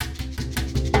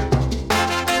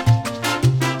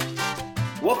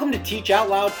Welcome to Teach Out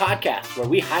Loud podcast, where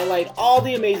we highlight all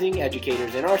the amazing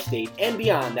educators in our state and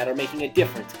beyond that are making a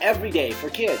difference every day for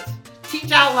kids.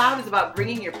 Teach Out Loud is about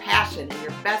bringing your passion and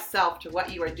your best self to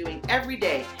what you are doing every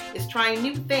day. It's trying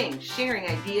new things, sharing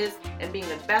ideas, and being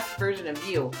the best version of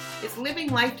you. It's living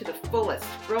life to the fullest,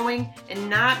 growing, and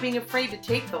not being afraid to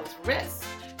take those risks.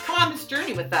 Come on this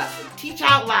journey with us and Teach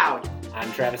Out Loud.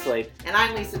 I'm Travis Lape. And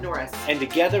I'm Lisa Norris. And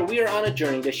together we are on a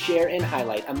journey to share and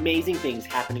highlight amazing things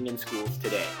happening in schools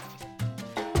today.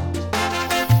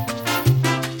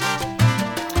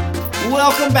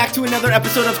 Welcome back to another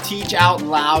episode of Teach Out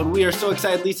Loud. We are so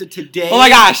excited, Lisa, today. Oh my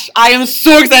gosh, I am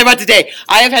so excited about today.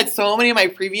 I have had so many of my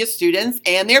previous students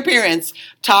and their parents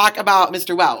talk about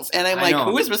Mr. Wells. And I'm like,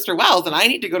 who is Mr. Wells? And I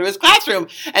need to go to his classroom.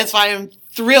 And so I am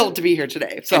thrilled to be here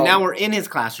today. So and now we're in his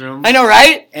classroom. I know,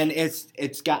 right? And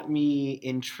it's got me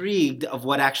intrigued of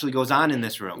what actually goes on in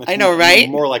this room. I know, right?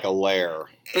 More like a lair.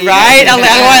 Right?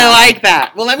 I like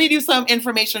that. Well, let me do some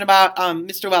information about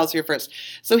Mr. Wells here first.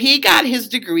 So he got his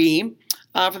degree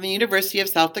from the University of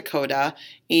South Dakota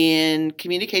in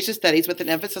communication studies with an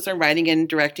emphasis on writing and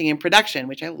directing and production,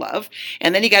 which I love.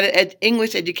 And then he got an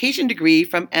English education degree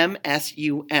from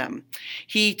MSUM.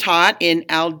 He taught in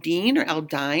Aldine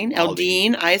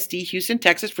ISD, Houston,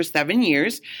 Texas for 7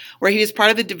 years, where he was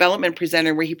part of the development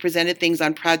presenter, where he presented things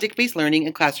on project-based learning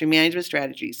and classroom management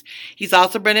strategies. He's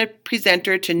also been a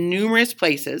presenter to numerous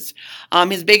places.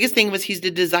 His biggest thing was he's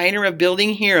the designer of Building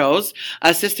Heroes,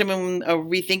 a system of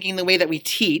rethinking the way that we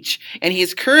teach. And he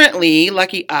is currently,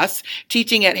 lucky us,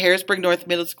 teaching at Harrisburg North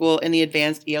Middle School in the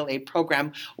Advanced ELA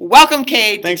program. Welcome,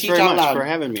 Kate. Thanks very much for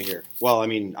having me here. Well, I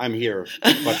mean, I'm here,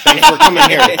 but thanks for coming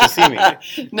here to see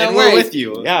me. No, we're with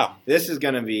you. Yeah, this is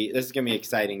gonna be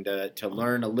exciting to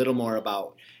learn a little more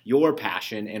about your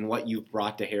passion and what you've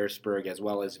brought to Harrisburg, as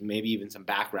well as maybe even some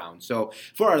background. So,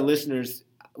 for our listeners,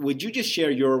 would you just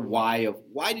share your why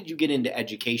did you get into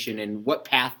education and what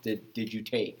path did you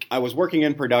take? I was working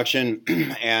in production,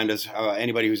 and as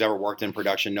anybody who's ever worked in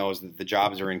production knows that the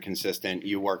jobs are inconsistent.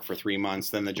 You work for 3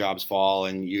 months, then the jobs fall,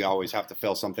 and you always have to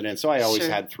fill something in. So I always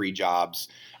had 3 jobs.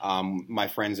 My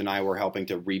friends and I were helping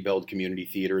to rebuild community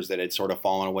theaters that had sort of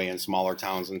fallen away in smaller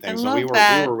towns and things. So we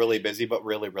were really busy, but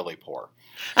really, really poor.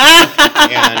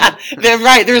 And they're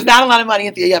right. There's not a lot of money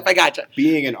at the Yep, I gotcha.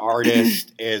 Being an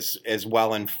artist is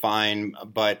well and fine,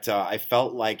 but I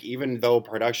felt like even though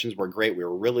productions were great, we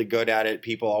were really good at it.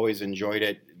 People always enjoyed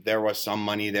it. There was some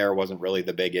money there. It wasn't really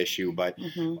the big issue, but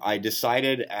I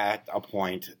decided at a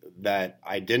point that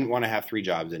I didn't want to have 3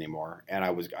 jobs anymore, and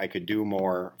I could do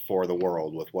more for the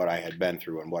world with what I had been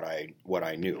through and what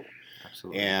I knew.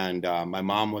 Absolutely. And my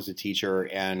mom was a teacher,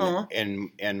 and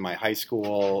in my high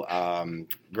school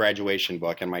graduation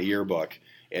book and my yearbook,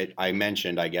 I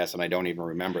mentioned, I guess, and I don't even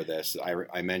remember this,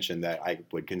 I mentioned that I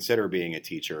would consider being a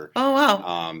teacher. Oh,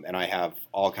 wow. And I have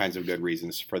all kinds of good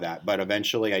reasons for that. But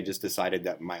eventually I just decided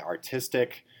that my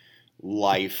artistic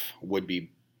life would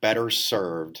be better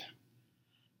served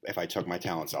if I took my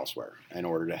talents elsewhere in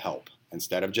order to help.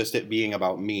 Instead of just it being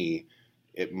about me,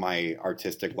 my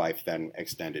artistic life then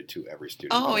extended to every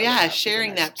student. Oh, yeah,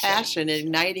 sharing that passion,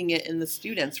 igniting it in the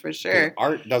students, for sure.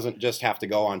 Art doesn't just have to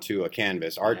go onto a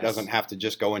canvas. Art doesn't have to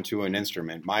just go into an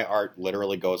instrument. My art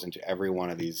literally goes into every one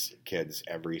of these kids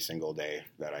every single day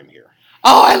that I'm here.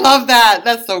 Oh, I love that.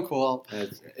 That's so cool.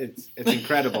 It's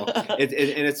incredible. And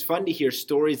it's fun to hear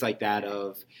stories like that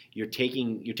of you're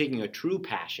taking a true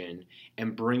passion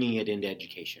and bringing it into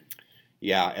education.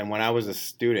 Yeah, and when I was a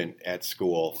student at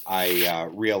school, I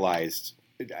realized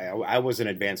I was an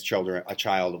a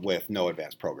child with no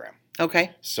advanced program. Okay.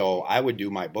 So I would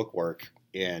do my book work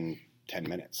in 10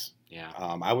 minutes. Yeah.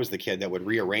 I was the kid that would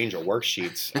rearrange a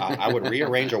worksheet's. I would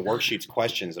rearrange a worksheet's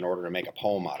questions in order to make a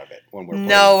poem out of it when we're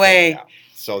no way.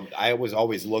 So I was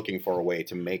always looking for a way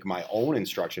to make my own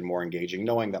instruction more engaging,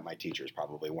 knowing that my teachers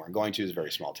probably weren't going to. It's a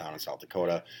very small town in South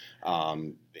Dakota.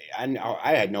 And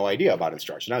I had no idea about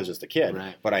instruction. I was just a kid.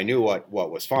 Right. But I knew what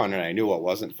was fun and I knew what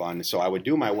wasn't fun. So I would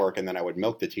do my work and then I would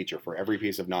milk the teacher for every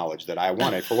piece of knowledge that I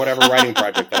wanted for whatever writing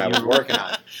project that I was working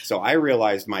on. So I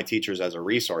realized my teachers as a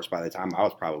resource by the time I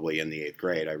was probably in the 8th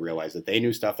grade. I realized that they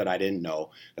knew stuff that I didn't know,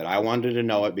 that I wanted to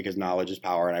know it because knowledge is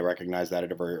power. And I recognized that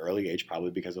at a very early age, probably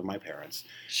because of my parents.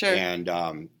 Sure.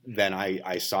 And then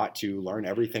I sought to learn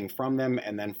everything from them.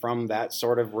 And then from that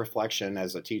sort of reflection,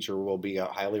 as a teacher will be a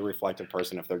highly reflective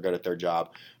person if they're good at their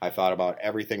job, I thought about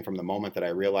everything from the moment that I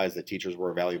realized that teachers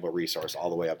were a valuable resource all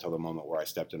the way up till the moment where I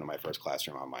stepped into my first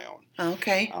classroom on my own.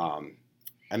 Okay.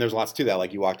 And there's lots to that.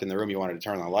 Like you walked in the room, you wanted to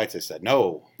turn on the lights. They said,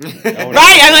 no. Right.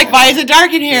 I'm like, why is it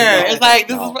dark in here? No, It's like,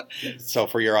 this no. is what. So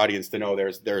for your audience to know,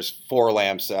 there's 4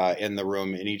 lamps in the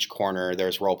room in each corner.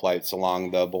 There's rope lights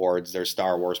along the boards. There's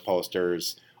Star Wars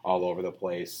posters all over the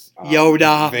place.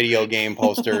 Yoda. Video game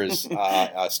posters,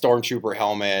 a stormtrooper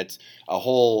helmet, a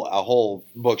whole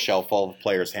bookshelf full of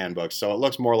players' handbooks. So it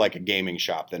looks more like a gaming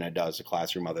shop than it does a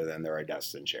classroom, other than there are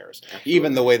desks and chairs. Absolutely.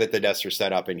 Even the way that the desks are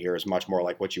set up in here is much more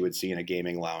like what you would see in a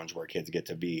gaming lounge, where kids get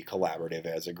to be collaborative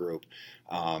as a group,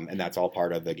 and that's all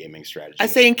part of the gaming strategy. I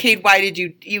say, and Kate, why did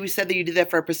you said that you did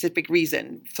that for a specific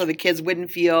reason, so the kids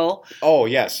wouldn't feel. Oh,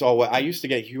 yes. So I used to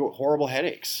get horrible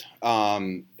headaches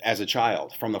as a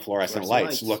child from the fluorescent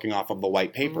lights looking off of the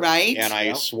white paper. Right. And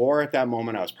I swore at that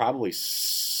moment, I was probably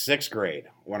 6th grade,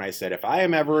 when I said, if I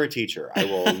am ever a teacher, I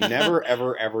will never,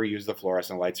 ever, ever use the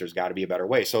fluorescent lights. There's got to be a better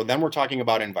way. So then we're talking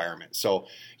about environment. So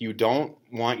you don't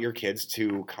want your kids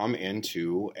to come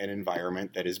into an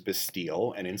environment that is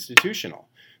bastille and institutional.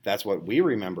 That's what we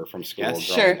remember from school growing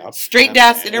Sure. up. Straight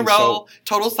desks in a And row, so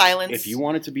total silence. if you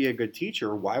wanted to be a good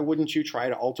teacher, why wouldn't you try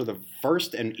to alter the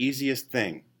first and easiest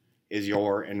thing is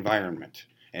your environment?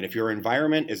 And if your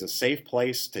environment is a safe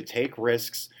place to take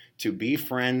risks, to be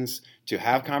friends, to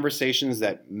have conversations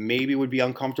that maybe would be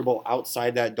uncomfortable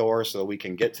outside that door so that we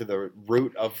can get to the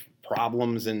root of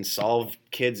problems and solve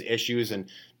kids' issues and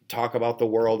talk about the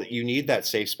world, you need that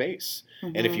safe space.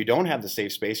 Mm-hmm. And if you don't have the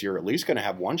safe space, you're at least going to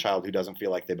have one child who doesn't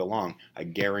feel like they belong. I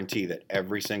guarantee that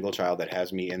every single child that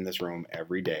has me in this room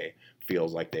every day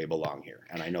feels like they belong here.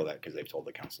 And I know that because they've told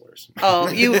the counselors. Oh,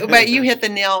 but you hit the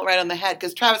nail right on the head,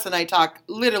 because Travis and I talk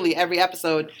literally every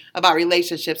episode about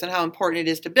relationships and how important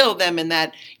it is to build them, and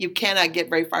that you cannot get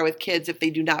very far with kids if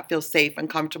they do not feel safe and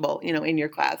comfortable, in your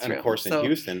classroom. And of course, in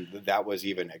Houston, that was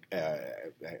even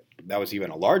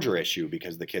a larger issue,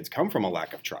 because the kids come from a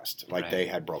lack of trust. Like they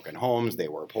had broken homes, they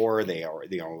were poor, they are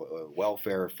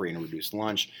welfare, free and reduced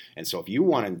lunch. And so if you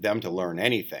wanted them to learn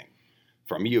anything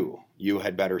from you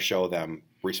had better show them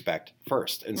respect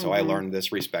first. And so I learned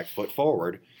this respect foot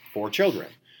forward for children.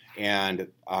 And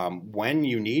when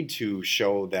you need to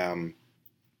show them,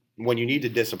 when you need to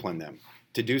discipline them,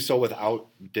 to do so without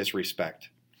disrespect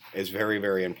is very,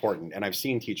 very important. And I've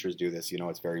seen teachers do this.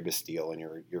 It's very bastille, and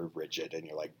you're rigid, and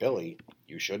you're like, Billy,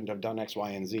 you shouldn't have done X,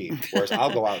 Y, and Z. Whereas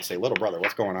I'll go out and say, little brother,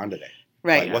 what's going on today?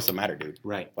 Right. Like, what's the matter, dude?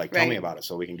 Right. Like, tell me about it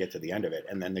so we can get to the end of it.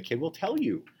 And then the kid will tell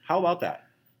you. How about that?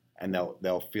 And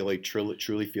they'll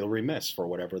truly feel remiss for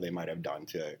whatever they might have done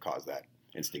to cause that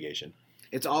instigation.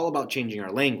 It's all about changing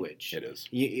our language. It is.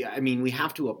 We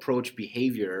have to approach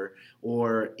behavior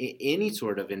or any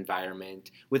sort of environment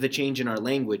with a change in our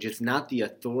language. It's not the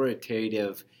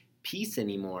authoritative piece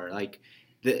anymore. Like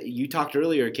you talked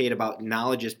earlier, Kate, about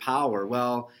knowledge is power.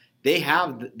 Well, they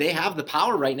have the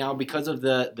power right now because of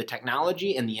the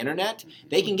technology and the internet.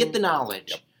 They can get the knowledge.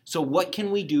 Yep. So what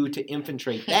can we do to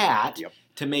infiltrate that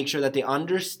to make sure that they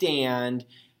understand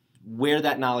where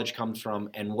that knowledge comes from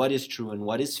and what is true and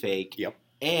what is fake,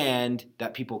 and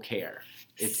that people care?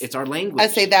 It's our language. I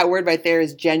say that word right there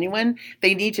is genuine.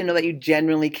 They need to know that you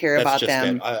genuinely care about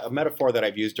them. A metaphor that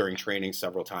I've used during training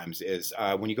several times is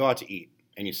when you go out to eat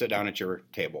and you sit down at your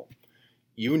table,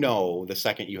 the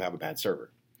second you have a bad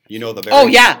server.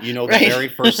 The very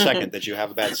first second that you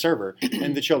have a bad server,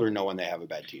 and the children know when they have a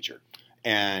bad teacher.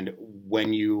 And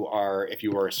if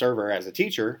you are a server as a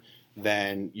teacher,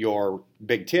 then your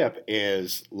big tip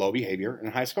is low behavior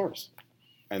and high scores.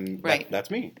 And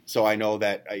that's me. So I know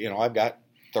that, I've got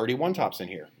 31 tops in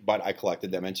here, but I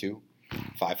collected them into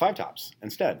 5 tops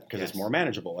instead, because it's more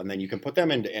manageable. And then you can put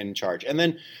them in charge. And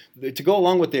then to go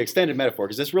along with the extended metaphor,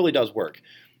 because this really does work,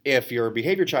 if your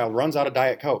behavior child runs out of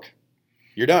Diet Coke,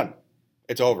 you're done.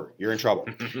 It's over. You're in trouble.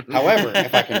 However,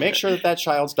 if I can make sure that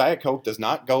child's Diet Coke does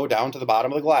not go down to the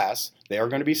bottom of the glass, they are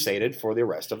going to be sated for the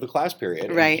rest of the class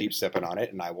period and keep sipping on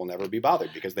it, and I will never be bothered,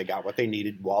 because they got what they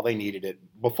needed while they needed it,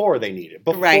 before they needed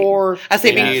it. I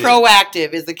say being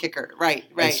proactive is the kicker. Right.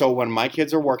 And so when my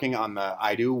kids are working on the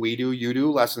I do, we do, you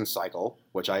do lesson cycle,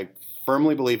 which I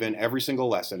firmly believe in every single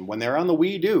lesson, when they're on the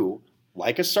we do,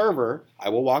 like a server, I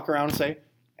will walk around and say,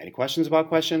 any questions about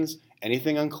questions?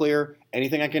 Anything unclear?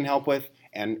 Anything I can help with?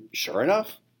 And sure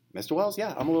enough, Mr. Wells,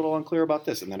 I'm a little unclear about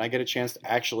this. And then I get a chance to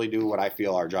actually do what I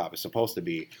feel our job is supposed to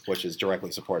be, which is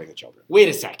directly supporting the children. Wait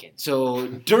a second. So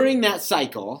during that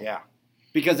cycle,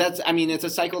 because it's a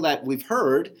cycle that we've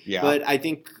heard, but I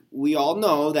think we all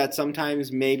know that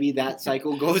sometimes maybe that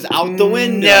cycle goes out the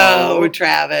window. No,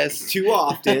 Travis. Too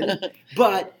often.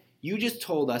 But you just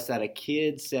told us that a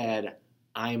kid said,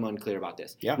 I'm unclear about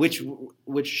this,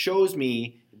 which shows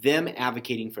me them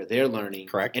advocating for their learning.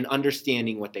 Correct. And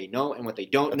understanding what they know and what they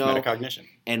don't know. Metacognition.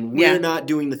 And we're not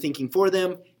doing the thinking for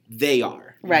them. They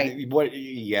are. Right.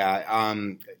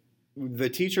 The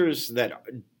teachers that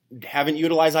haven't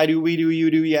utilized I do, we do, you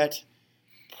do yet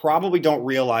probably don't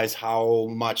realize how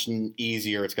much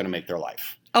easier it's going to make their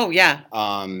life. Oh, yeah.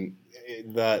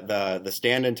 The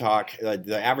stand and talk,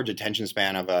 the average attention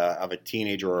span of a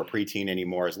teenager or a preteen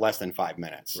anymore is less than 5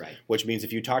 minutes. Right. Which means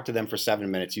if you talk to them for 7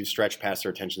 minutes, you stretch past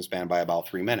their attention span by about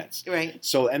 3 minutes. Right.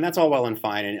 So, and that's all well and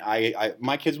fine. And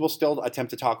my kids will still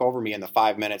attempt to talk over me in the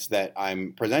 5 minutes that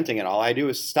I'm presenting, and all I do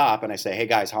is stop and I say, "Hey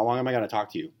guys, how long am I going to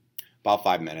talk to you?" About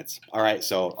 5 minutes. All right.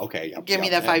 So, okay. Give me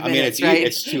that 5 minutes, I mean, right?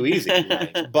 it's too easy.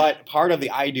 Right? But part of the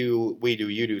I do, we do,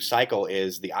 you do cycle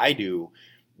is the I do.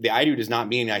 The I do does not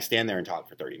mean I stand there and talk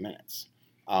for 30 minutes.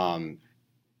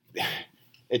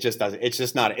 It just doesn't. It's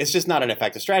just not an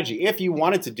effective strategy. If you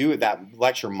wanted to do that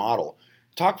lecture model,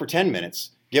 talk for 10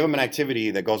 minutes, give them an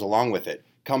activity that goes along with it,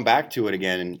 come back to it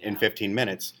again in 15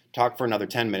 minutes, talk for another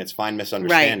 10 minutes, find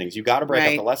misunderstandings. Right. You got to break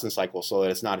up the lesson cycle so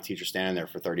that it's not a teacher standing there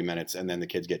for 30 minutes and then the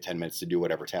kids get 10 minutes to do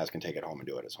whatever task and take it home and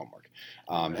do it as homework.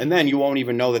 And then you won't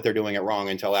even know that they're doing it wrong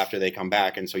until after they come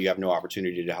back, and so you have no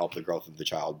opportunity to help the growth of the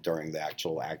child during the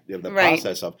actual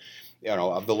process of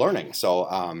the learning.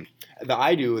 So the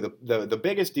I do, the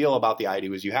biggest deal about the I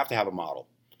do is you have to have a model.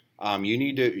 You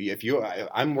need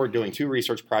to, we're doing 2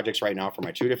 research projects right now for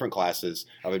my 2 different classes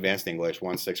of advanced English,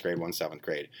 one 6th grade, one 7th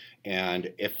grade.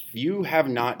 And if you have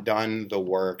not done the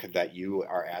work that you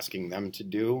are asking them to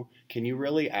do, can you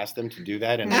really ask them to do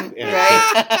that in a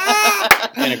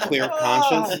clear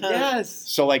conscience? Yes.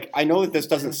 So, I know that this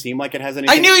doesn't seem like it has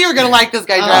anything. I knew you were going to like this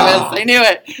guy, Travis. I knew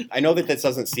it. I know that this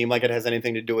doesn't seem like it has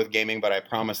anything to do with gaming, but I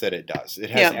promise that it does. It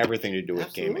has everything to do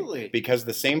with gaming. Because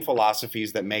the same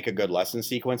philosophies that make a good lesson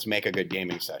sequence make a good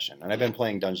gaming session. And I've been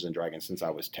playing Dungeons and Dragons since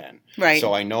I was 10. Right.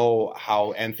 So I know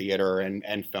how, and theater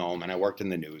and film, and I worked in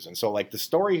the news. And so the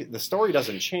story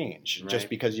doesn't change just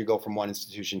because you go from one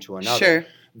institution to another. Sure.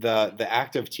 The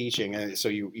act of teaching, and so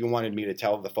you wanted me to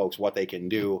tell the folks what they can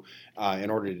do in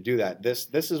order to do that.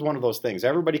 This is one of those things.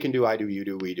 Everybody can do I do, you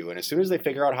do, we do. And as soon as they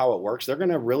figure out how it works, they're going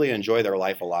to really enjoy their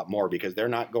life a lot more because they're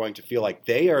not going to feel like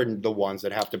they are the ones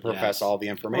that have to profess all the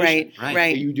information.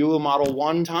 Right. You do a model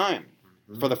one time.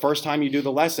 For the first time you do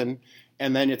the lesson,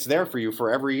 and then it's there for you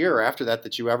for every year after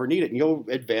that you ever need it. And you'll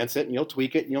advance it, and you'll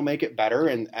tweak it, and you'll make it better.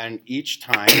 And each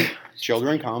time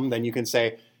children come, then you can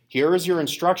say, here is your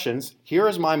instructions. Here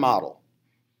is my model.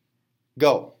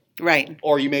 Go. Right.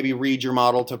 Or you maybe read your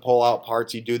model to pull out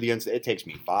parts. You do it takes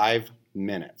me 5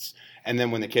 minutes. And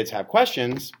then when the kids have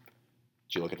questions,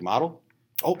 did you look at the model?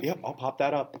 Oh, yep, I'll pop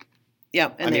that up.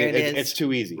 Yep, and there it is. It's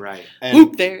too easy. Right. And,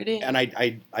 Whoop, there it is. And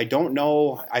I don't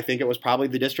know. I think it was probably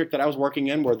the district that I was working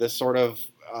in where this sort of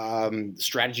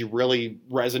strategy really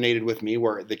resonated with me,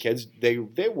 where the kids, they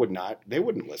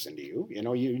wouldn't listen to you.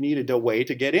 You needed a way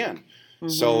to get in. Mm-hmm.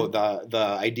 So the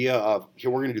idea of, here,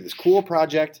 we're going to do this cool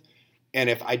project, and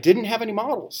if I didn't have any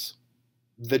models,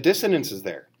 the dissonance is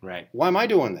there. Right. Why am I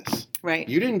doing this? Right.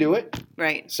 You didn't do it.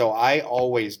 Right. So I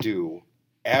always do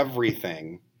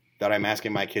everything that I'm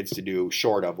asking my kids to do,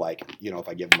 short of if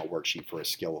I give them a worksheet for a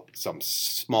skill, some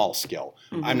small skill.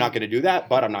 Mm-hmm. I'm not going to do that,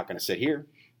 but I'm not going to sit here.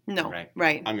 No.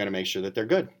 Right. I'm going to make sure that they're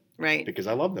good. Right. Because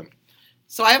I love them.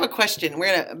 So I have a question.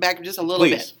 We're going to back up just a little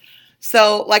bit.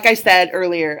 So, like I said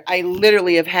earlier, I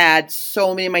literally have had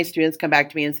so many of my students come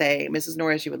back to me and say, Mrs.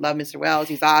 Norris, you would love Mr. Wells.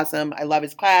 He's awesome. I love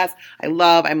his class.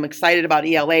 I'm excited about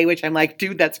ELA, which I'm like,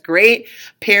 dude, that's great.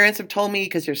 Parents have told me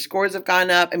because your scores have gone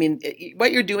up. I mean,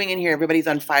 what you're doing in here, everybody's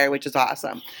on fire, which is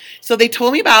awesome. So they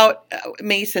told me about,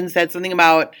 Mason said something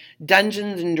about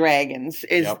Dungeons and Dragons.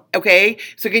 Okay?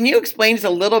 So can you explain just a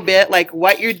little bit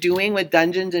what you're doing with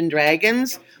Dungeons and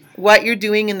Dragons, what you're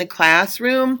doing in the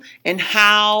classroom, and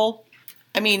how...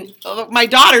 I mean, my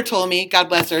daughter told me, God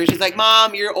bless her, she's like,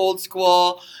 Mom, you're old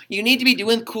school. You need to be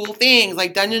doing cool things.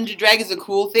 Like Dungeons and Dragons is a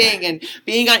cool thing. And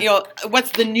being on,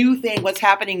 what's the new thing? What's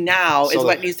happening now is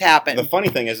what needs to happen. The funny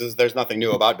thing is there's nothing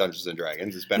new about Dungeons and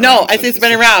Dragons. It's been it's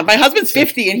been around. My husband's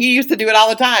 50 and he used to do it all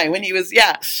the time when he was,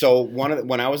 So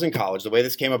when I was in college, the way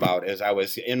this came about is I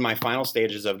was in my final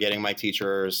stages of getting my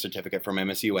teacher's certificate from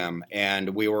MSUM.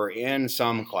 And we were in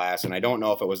some class, and I don't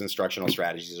know if it was instructional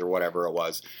strategies or whatever it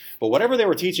was. But whatever they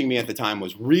were teaching me at the time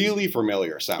was really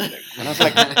familiar sounding. And I was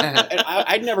like,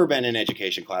 I'd never been in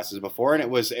education classes before, and I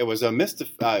was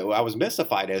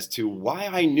mystified as to why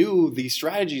I knew these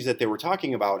strategies that they were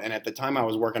talking about. And at the time, I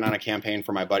was working on a campaign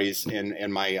for my buddies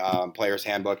in my player's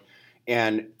handbook.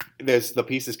 And the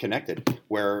pieces connected,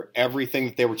 where everything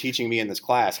that they were teaching me in this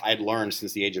class, I'd learned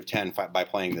since the age of 10 by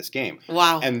playing this game.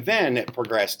 Wow. And then it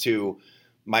progressed to,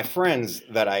 my friends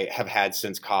that I have had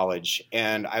since college,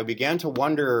 and I began to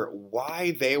wonder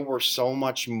why they were so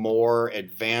much more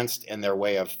advanced in their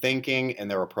way of thinking, in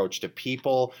their approach to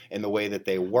people, in the way that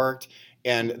they worked.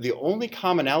 And the only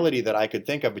commonality that I could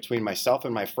think of between myself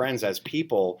and my friends as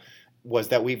people was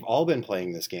that we've all been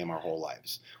playing this game our whole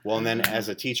lives. Well, and then as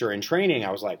a teacher in training,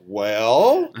 I was like,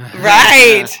 well,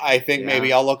 Right. I think Yeah.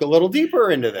 maybe I'll look a little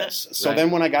deeper into this. So Right. then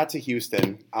when I got to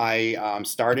Houston, I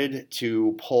started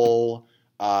to pull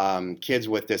kids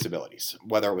with disabilities,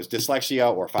 whether it was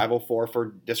dyslexia or 504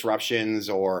 for disruptions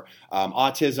or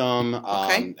autism,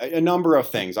 Okay. a number of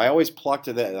things. I always plucked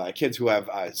the kids who have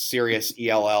serious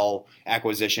ELL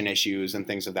acquisition issues and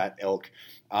things of that ilk.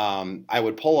 I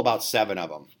would pull about 7 of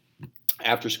them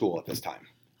after school at this time.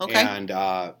 Okay. And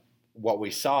what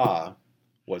we saw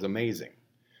was amazing.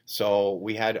 So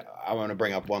we had, I want to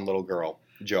bring up one little girl,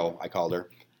 Jo, I called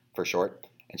her for short.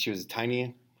 And she was a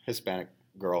tiny Hispanic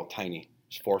girl, tiny.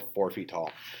 She's 4 feet tall.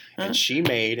 Huh? And she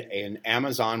made an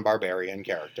Amazon barbarian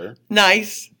character,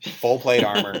 Nice. full plate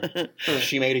armor.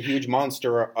 She made a huge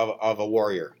monster of a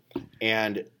warrior.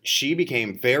 And she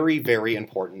became very, very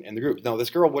important in the group. Now, this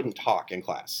girl wouldn't talk in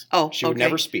class. Oh, She would okay.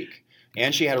 never speak.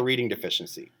 And she had a reading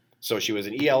deficiency. So she was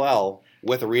an ELL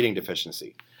with a reading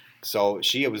deficiency. So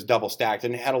she was double stacked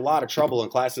and had a lot of trouble in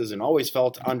classes and always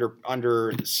felt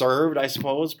underserved, I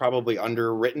suppose, probably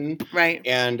underwritten. Right.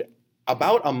 And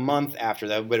about a month after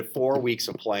that, but 4 weeks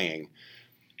of playing,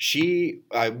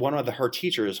 one of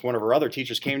her other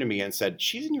teachers came to me and said,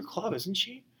 "She's in your club, isn't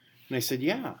she?" And I said,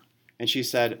 "Yeah." And she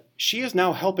said, "She is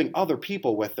now helping other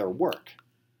people with their work."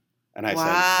 And I said,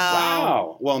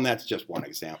 "Wow." Well, and that's just one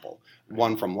example.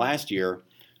 One from last year,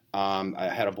 I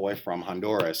had a boy from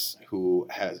Honduras who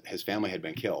his family had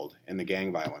been killed in the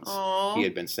gang violence. Oh. He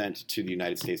had been sent to the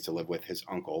United States to live with his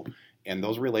uncle. And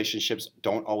those relationships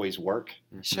don't always work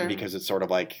Sure. because it's sort of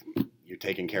like you're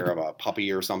taking care of a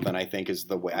puppy or something, I think is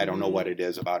the way. I don't know what it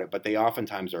is about it, but they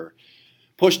oftentimes are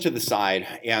pushed to the side.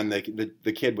 And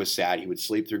the kid was sad. He would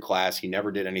sleep through class. He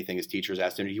never did anything his teachers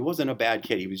asked him. He wasn't a bad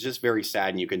kid. He was just very sad,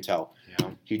 and you can tell. Yeah.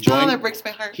 He Oh, joined. that breaks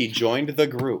my heart. He joined the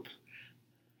group.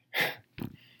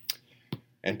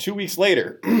 And 2 weeks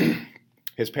later,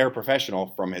 his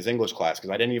paraprofessional from his English class,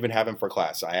 because I didn't even have him for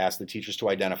class, I asked the teachers to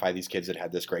identify these kids that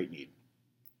had this great need.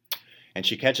 And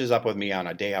she catches up with me on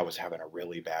a day I was having a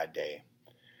really bad day.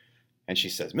 And she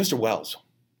says, "Mr. Wells,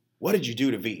 what did you do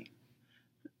to V?"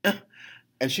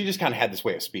 And she just kind of had this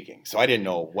way of speaking. So I didn't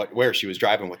know where she was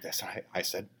driving with this. And I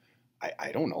said,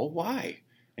 I don't know why.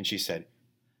 And she said,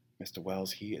 "Mr.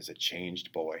 Wells, he is a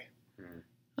changed boy."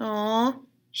 Aw.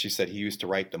 She said he used to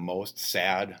write the most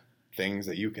sad things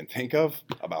that you can think of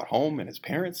about home and his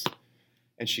parents.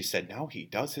 And she said, now he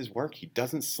does his work. He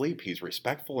doesn't sleep. He's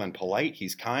respectful and polite.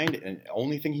 He's kind. And the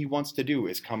only thing he wants to do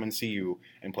is come and see you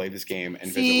and play this game and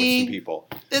visit with some people.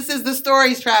 This is the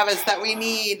stories, Travis, that we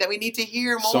need to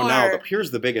hear more. So now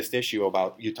here's the biggest issue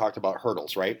about, you talked about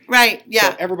hurdles, right? Right,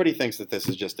 yeah. So everybody thinks that this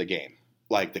is just a game.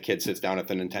 Like the kid sits down at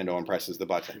the Nintendo and presses the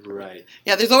button. Right.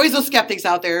 Yeah, there's always those skeptics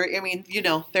out there. I mean,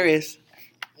 there is.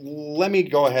 Let me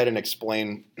go ahead and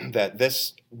explain that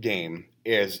this game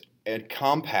is a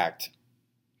compact,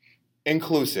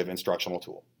 inclusive instructional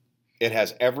tool. It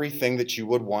has everything that you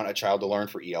would want a child to learn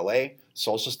for ELA,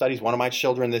 social studies. One of my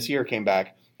children this year came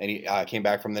back, and he came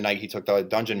back from the night he took the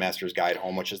Dungeon Master's Guide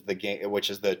home, which is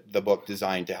the book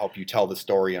designed to help you tell the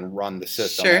story and run the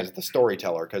system as the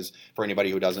storyteller. Because for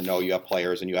anybody who doesn't know, you have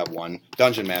players and you have one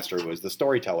Dungeon Master who is the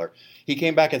storyteller. He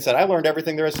came back and said, "I learned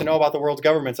everything there is to know about the world's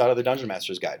governments out of the Dungeon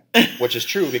Master's Guide," which is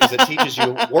true because it teaches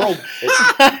you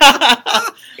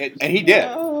and he did.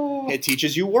 It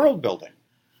teaches you world building.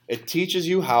 It teaches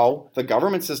you how the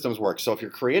government systems work. So if you're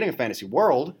creating a fantasy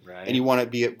world and you want to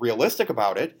be realistic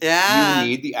about it, you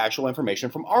need the actual information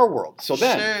from our world. So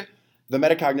then the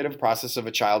metacognitive process of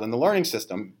a child in the learning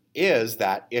system is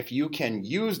that if you can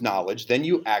use knowledge, then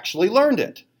you actually learned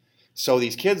it. So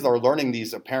these kids are learning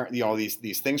these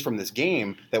these things from this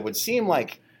game that would seem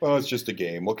like, well, it's just a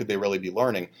game. What could they really be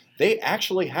learning? They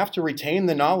actually have to retain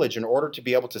the knowledge in order to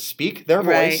be able to speak their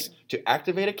voice, to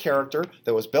activate a character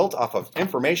that was built off of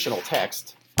informational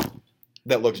text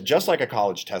that looks just like a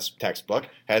college textbook,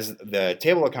 has the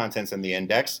table of contents and the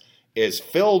index, is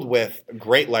filled with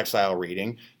great lexile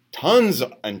reading, tons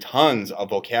and tons of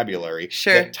vocabulary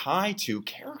that tie to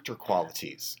character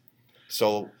qualities.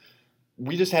 So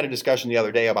we just had a discussion the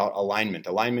other day about alignment.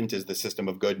 Alignment is the system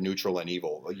of good, neutral, and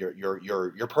evil,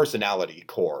 your personality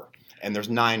core. and there's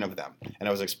 9 of them. And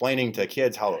I was explaining to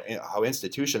kids how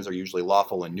institutions are usually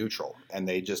lawful and neutral, and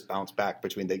they just bounce back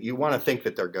between the. You want to think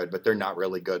that they're good, but they're not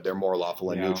really good. They're more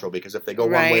lawful and neutral, because if they go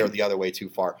one way or the other way too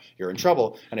far, you're in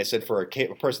trouble. And I said, for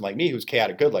a person like me who's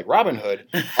chaotic good, like Robin Hood,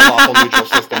 a lawful neutral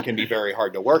system can be very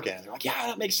hard to work in. And they're like, yeah,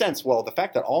 that makes sense. Well, the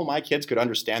fact that all my kids could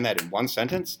understand that in one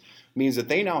sentence means that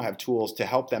they now have tools to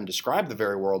help them describe the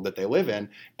very world that they live in,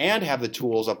 and have the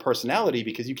tools of personality,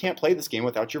 because you can't play this game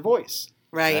without your voice.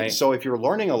 Right. So if you're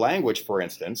learning a language, for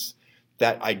instance,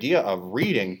 that idea of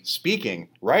reading, speaking,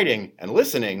 writing, and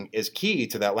listening is key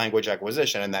to that language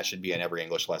acquisition, and that should be in every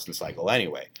English lesson cycle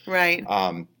anyway. Right.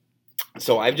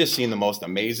 So I've just seen the most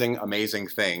amazing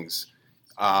things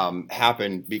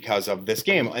happen because of this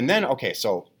game. And then,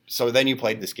 so then you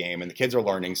played this game, and the kids are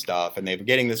learning stuff, and they're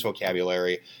getting this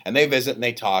vocabulary, and they visit and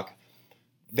they talk.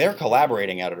 They're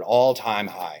collaborating at an all-time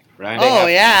high.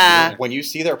 Right. When you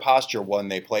see their posture when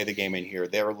they play the game in here,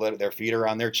 their feet are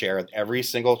on their chair. Every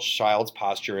single child's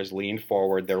posture is leaned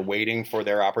forward. They're waiting for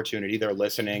their opportunity. They're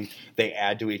listening. They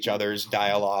add to each other's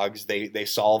dialogues. They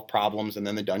solve problems, and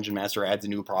then the dungeon master adds a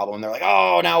new problem. They're like,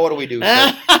 oh, now what do we do?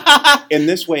 So in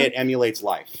this way, it emulates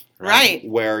life. Right.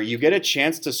 Where you get a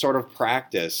chance to sort of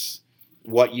practice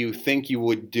what you think you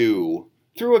would do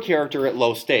through a character at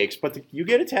low stakes, but you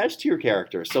get attached to your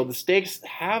character. So the stakes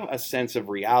have a sense of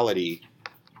reality,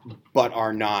 but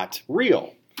are not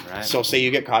real. Right. So say you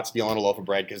get caught stealing a loaf of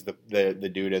bread because the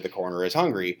dude at the corner is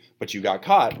hungry, but you got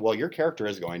caught. Well, your character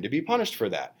is going to be punished for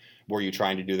that. Were you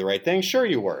trying to do the right thing? Sure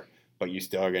you were, but you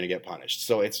still are going to get punished.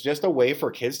 So it's just a way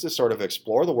for kids to sort of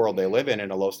explore the world they live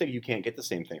in a low stake. You can't get the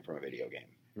same thing from a video game.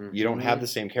 Mm-hmm. You don't have the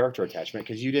same character attachment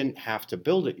because you didn't have to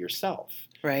build it yourself.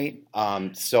 Right.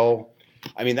 So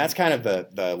I mean, that's kind of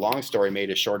the long story made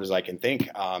as short as I can think.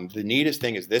 The neatest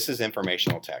thing is this is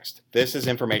informational text. This is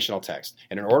informational text.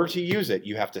 And in order to use it,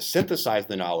 you have to synthesize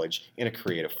the knowledge in a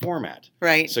creative format.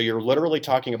 Right. So you're literally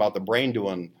talking about the brain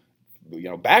doing,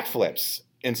 backflips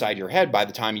inside your head by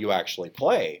the time you actually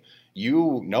play.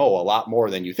 You know a lot more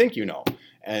than you think you know.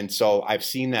 And so I've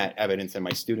seen that evidence in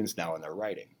my students now in their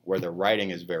writing, where their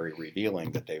writing is very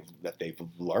revealing that they've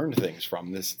learned things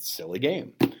from this silly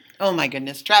game. Oh my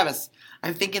goodness, Travis,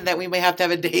 I'm thinking that we may have to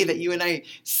have a day that you and I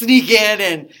sneak in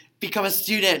and become a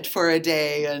student for a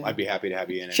day. And I'd be happy to have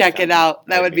you in. Check it out.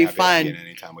 That would be fun.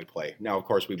 Anytime we play. Now, of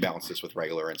course, we balance this with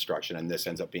regular instruction, and this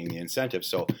ends up being the incentive.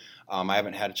 So I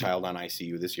haven't had a child on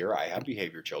ICU this year. I have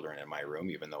behavior children in my room,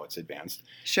 even though it's advanced.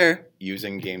 Sure.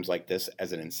 Using games like this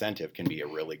as an incentive can be a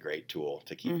really great tool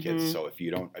to keep kids. So if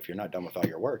you're not done with all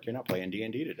your work, you're not playing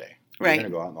D&D today. Right. You're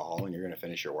going to go out in the hall and you're going to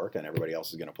finish your work, and everybody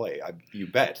else is going to play. You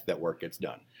bet that work gets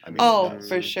done. I mean,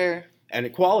 for sure. And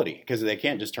equality, because they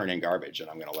can't just turn in garbage and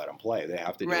I'm going to let them play. They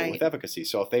have to do it with efficacy.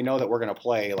 So if they know that we're going to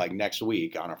play like next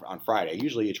week on Friday,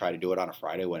 usually you try to do it on a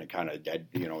Friday when it kind of dead.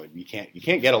 You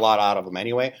can't get a lot out of them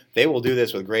anyway. They will do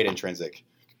this with great intrinsic,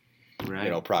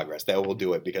 progress. They will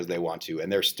do it because they want to, and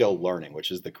they're still learning,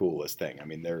 which is the coolest thing. I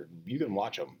mean, you can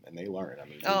watch them and they learn. I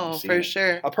mean, for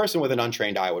sure. A person with an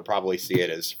untrained eye would probably see it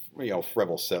as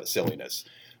frivolous silliness.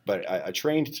 But a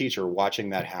trained teacher watching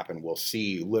that happen will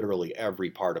see literally every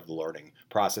part of the learning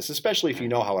process, especially if you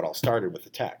know how it all started with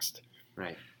the text.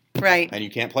 Right. Right. And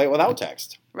you can't play it without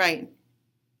text. Right.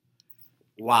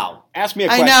 Wow. Ask me a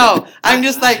question. I know. I'm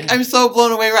just like, I'm so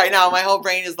blown away right now. My whole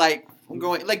brain is like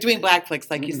going, like doing black flicks,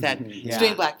 like you said. Yeah. It's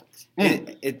doing black flicks.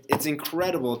 It's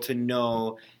incredible to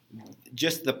know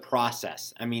just the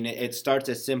process. I mean, it starts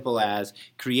as simple as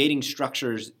creating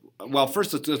structures. Well,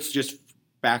 first, let's just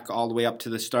back all the way up to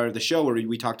the start of the show where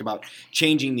we talked about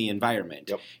changing the environment.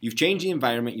 Yep. You've changed the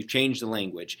environment, you've changed the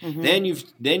language. Mm-hmm.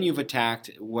 Then you've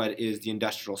attacked what is the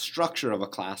industrial structure of a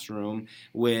classroom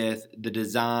with the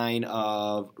design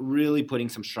of really putting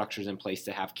some structures in place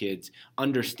to have kids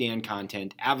understand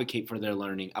content, advocate for their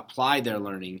learning, apply their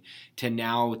learning to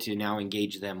now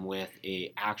engage them with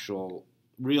a actual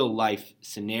real life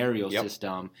scenario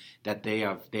system that they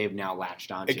have now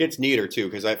latched onto. It gets neater too,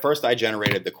 because at first I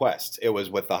generated the quest. It was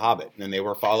with the Hobbit, and they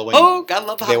were following. Oh, God,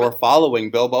 love the Hobbit. They were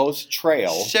following Bilbo's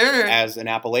trail, sure, as an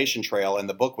Appalachian trail, and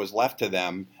the book was left to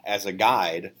them as a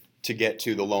guide to get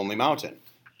to the Lonely Mountain.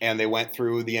 And they went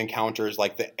through the encounters,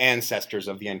 like the ancestors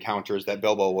of the encounters that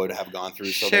Bilbo would have gone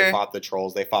through. So they fought the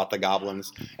trolls, they fought the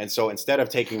goblins, and so instead of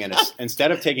taking an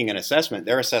assessment,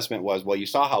 their assessment was, well, you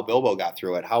saw how Bilbo got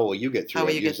through it. How will you get through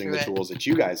it using the tools that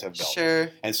you guys have built?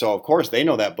 Sure. And so, of course, they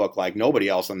know that book like nobody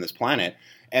else on this planet.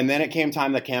 And then it came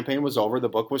time, the campaign was over, the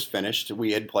book was finished,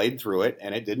 we had played through it,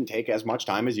 and it didn't take as much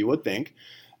time as you would think.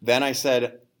 Then I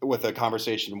said, with a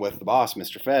conversation with the boss,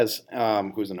 Mr. Fez,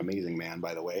 who's an amazing man,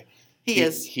 by the way. He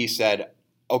is. He said,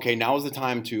 okay, now is the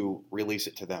time to release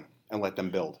it to them. and let them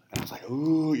build. And I was like,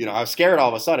 ooh, I was scared all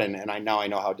of a sudden, and now I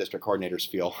know how district coordinators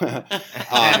feel.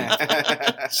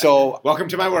 So welcome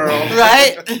to my world.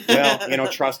 Right? Well,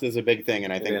 trust is a big thing,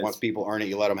 and I think once people earn it,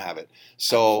 you let them have it.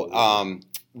 So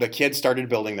the kids started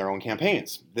building their own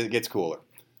campaigns. It gets cooler.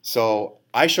 So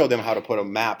I showed them how to put a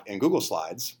map in Google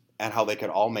Slides and how they could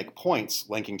all make points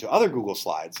linking to other Google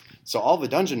Slides. So all the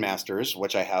Dungeon Masters,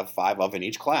 which I have 5 of in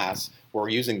each class, were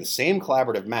using the same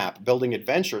collaborative map, building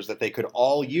adventures that they could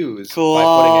all use by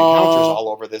putting encounters all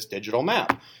over this digital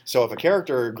map. So if a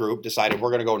character group decided we're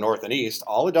going to go north and east,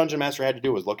 all the Dungeon Master had to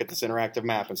do was look at this interactive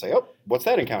map and say, oh, what's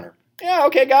that encounter? Yeah,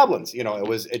 okay, goblins.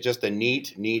 It's just a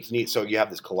neat. So you have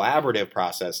this collaborative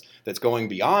process that's going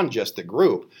beyond just the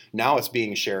group. Now it's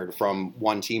being shared from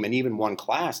one team and even one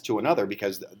class to another,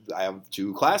 because I have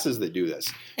 2 classes that do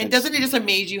this. And doesn't it just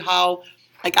amaze you how,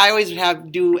 like, I always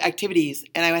would do activities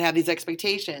and I would have these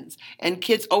expectations, and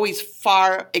kids always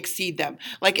far exceed them.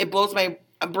 Like, it blows my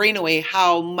brain away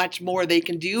how much more they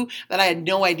can do that I had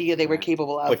no idea they were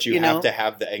capable of. But you have to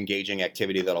have the engaging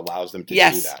activity that allows them to do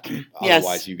that.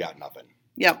 Otherwise, you got nothing.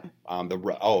 Yep.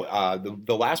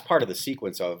 The last part of the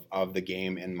sequence of the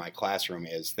game in my classroom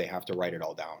is they have to write it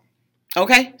all down.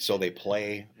 Okay. So they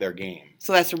play their game.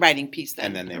 So that's the writing piece then.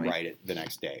 And then they write it the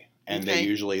next day. And they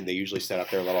usually set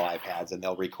up their little iPads and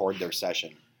they'll record their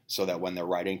session, so that when they're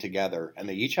writing together, and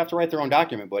they each have to write their own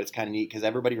document, but it's kind of neat because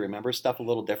everybody remembers stuff a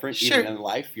little different. Sure. Even in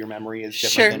life, your memory is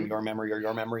different than your memory or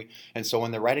your memory. And so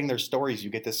when they're writing their stories, you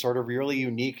get this sort of really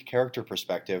unique character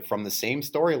perspective from the same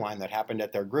storyline that happened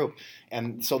at their group.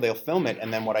 And so they'll film it,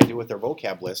 and then what I do with their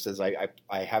vocab list is I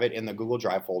have it in the Google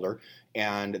Drive folder,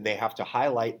 and they have to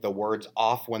highlight the words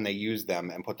off when they use them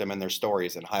and put them in their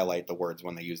stories, and highlight the words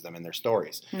when they use them in their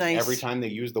stories. Nice. Every time they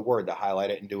use the word, to highlight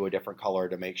it and do a different color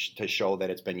to show that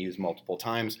it's been used multiple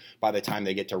times. By the time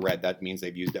they get to red, that means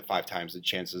they've used it 5 times. The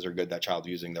chances are good that child's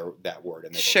using that word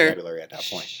in their vocabulary at that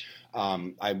point.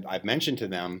 I've mentioned to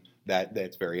them that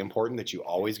it's very important that you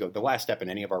always go. The last step in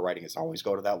any of our writing is always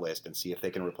go to that list and see if they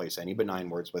can replace any benign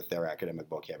words with their academic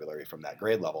vocabulary from that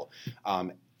grade level.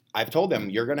 I've told them,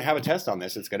 you're going to have a test on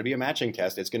this. It's going to be a matching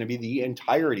test. It's going to be the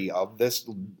entirety of this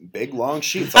big, long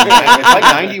sheet. It's like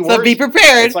 90 words. So be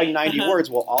prepared. It's like 90 words.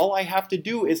 Well, all I have to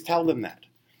do is tell them that.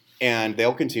 And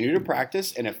they'll continue to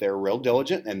practice. And if they're real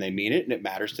diligent and they mean it and it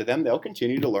matters to them, they'll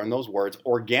continue to learn those words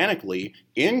organically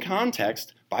in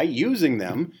context by using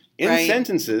them in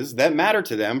sentences that matter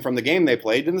to them from the game they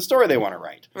played and the story they want to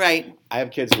write. Right. I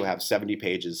have kids who have 70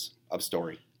 pages of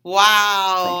story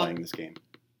Wow. from playing this game.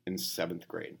 In 7th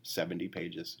grade, 70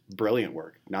 pages, brilliant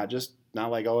work. Not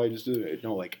like, oh, I just do it.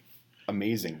 No, like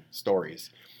amazing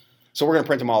stories. So we're gonna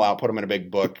print them all out, put them in a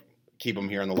big book, keep them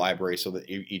here in the library, so that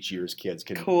each year's kids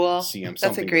can see them.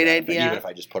 That's a great idea. Even if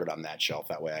I just put it on that shelf,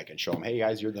 that way I can show them, hey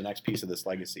guys, you're the next piece of this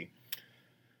legacy.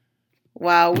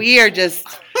 Wow, we are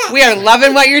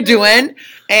loving what you're doing,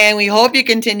 and we hope you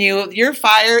continue. Your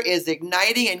fire is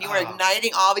igniting, and you are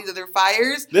igniting all these other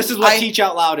fires. This is what Teach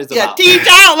Out Loud is about. Yeah, Teach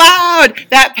Out Loud!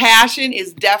 That passion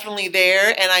is definitely there,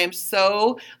 and I am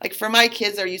so, like, for my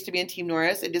kids that are used to be in Team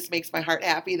Norris, it just makes my heart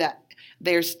happy that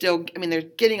they're still, they're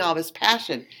getting all this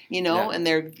passion, and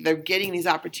they're getting these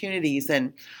opportunities.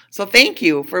 And so thank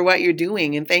you for what you're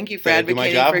doing, and thank you for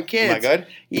advocating for kids. Am I good?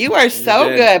 You are so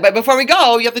good. But before we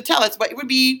go, you have to tell us what it would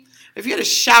be, if you had a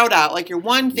shout out, like your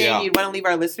one thing you'd want to leave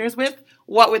our listeners with,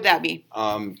 what would that be?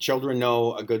 Children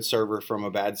know a good server from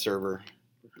a bad server.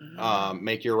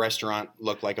 Make your restaurant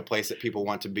look like a place that people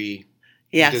want to be.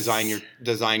 Yes.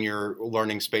 Design your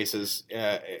learning spaces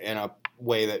in a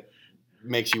way that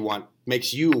makes you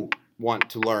want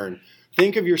to learn.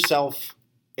 Think of yourself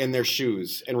in their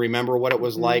shoes and remember what it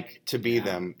was like to be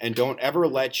them. And don't ever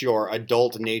let your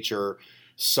adult nature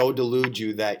so delude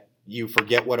you that you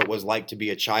forget what it was like to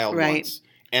be a child once.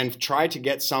 And try to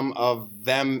get some of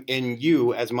them in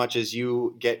you as much as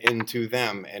you get into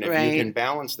them. And if you can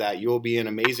balance that, you'll be an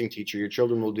amazing teacher. Your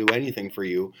children will do anything for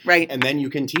you. Right. And then you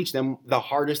can teach them the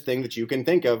hardest thing that you can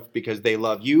think of, because they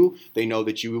love you. They know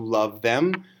that you love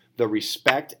them. The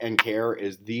respect and care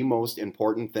is the most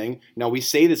important thing. Now, we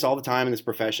say this all the time in this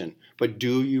profession, but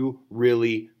do you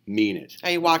really mean it?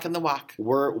 Are you walking the walk?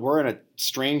 We're in a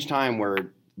strange time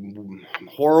where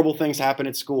horrible things happen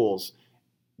at schools.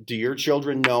 Do your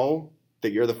children know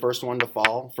that you're the first one to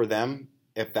fall for them,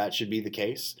 if that should be the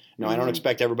case? No, I don't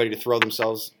expect everybody to throw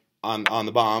themselves on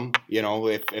the bomb,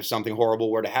 if something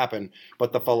horrible were to happen,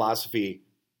 but the philosophy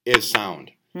is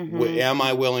sound. Am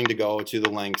I willing to go to the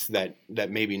lengths that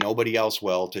maybe nobody else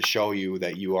will to show you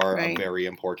that you are a very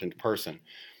important person?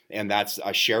 And that's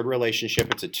a shared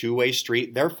relationship. It's a two-way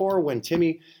street. Therefore, when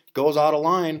Timmy goes out of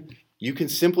line, you can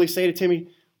simply say to Timmy,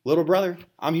 little brother,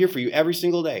 I'm here for you every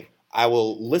single day. I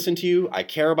will listen to you. I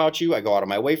care about you. I go out of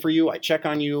my way for you. I check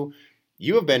on you.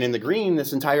 You have been in the green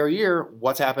this entire year.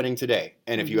 What's happening today?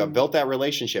 And if you have built that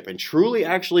relationship and truly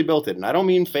actually built it, and I don't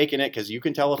mean faking it because you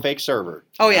can tell a fake server.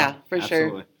 Oh, yeah, for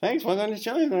Absolutely. sure. Thanks. Well, I'm just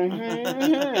telling you.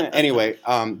 Anyway,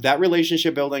 that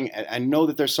relationship building, I know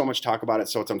that there's so much talk about it,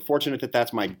 so it's unfortunate that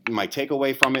that's my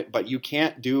takeaway from it, but you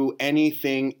can't do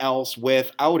anything else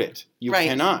without it. You Right.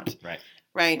 cannot.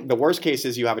 Right. The worst case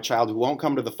is you have a child who won't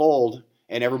come to the fold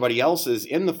and everybody else is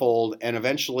in the fold, and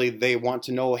eventually they want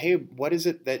to know, hey, what is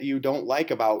it that you don't like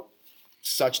about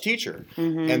such teacher?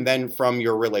 And then from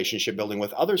your relationship building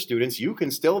with other students, you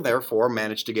can still therefore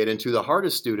manage to get into the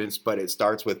hardest students, but it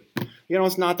starts with,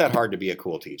 it's not that hard to be a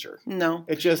cool teacher. No.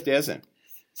 It just isn't.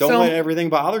 Don't So- let everything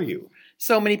bother you.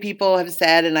 So many people have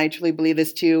said, and I truly believe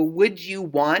this too, would you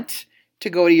want to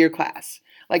go to your class?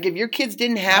 Like if your kids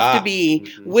didn't have to be,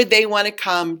 would they want to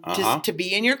come to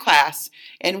be in your class?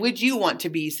 And would you want to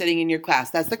be sitting in your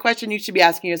class? That's the question you should be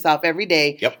asking yourself every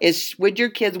day is, would your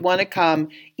kids want to come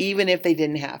even if they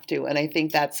didn't have to? And I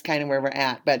think that's kind of where we're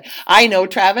at. But I know,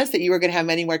 Travis, that you were going to have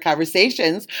many more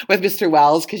conversations with Mr.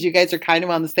 Wells because you guys are kind of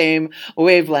on the same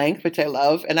wavelength, which I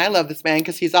love. And I love this man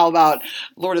because he's all about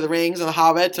Lord of the Rings and the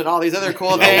Hobbit and all these other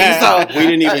cool things. So we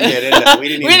didn't even get into we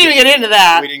didn't even get into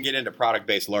that. We didn't get into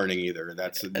product-based learning either.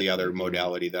 That's the other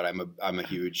modality that I'm a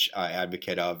huge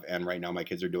advocate of. And right now my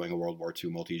kids are doing a World War II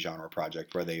multi-genre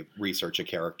project where they research a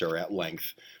character at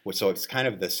length. So it's kind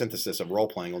of the synthesis of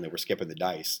role-playing, only we're skipping the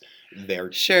dice. They're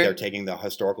taking the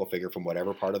historical figure from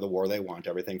whatever part of the war they want,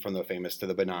 everything from the famous to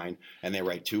the benign, and they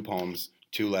write 2 poems,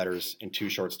 2 letters, and 2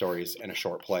 short stories, and a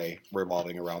short play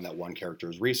revolving around that one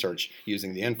character's research,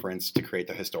 using the inference to create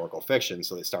the historical fiction.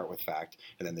 So they start with fact,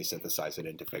 and then they synthesize it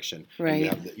into fiction.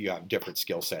 Right. And you have different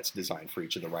skill sets designed for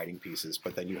each of the writing pieces,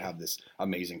 but then you have this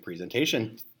amazing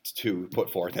presentation to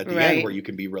put forth at the end where you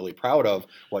can be really proud of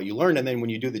what you learned. And then when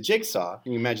you do the jigsaw,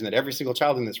 and you imagine that every single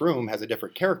child in this room has a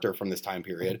different character from this time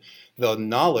period, the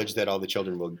knowledge that all the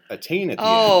children will attain at the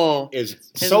end is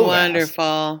so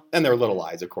wonderful. Vast. And their little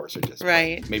eyes, of course, are just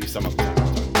maybe some of them.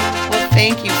 Well,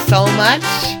 thank you so much.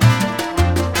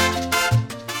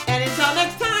 And until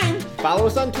next time. Follow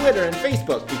us on Twitter and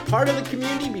Facebook. Be part of the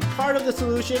community, be part of the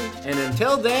solution. And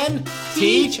until then,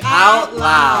 teach out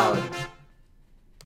loud.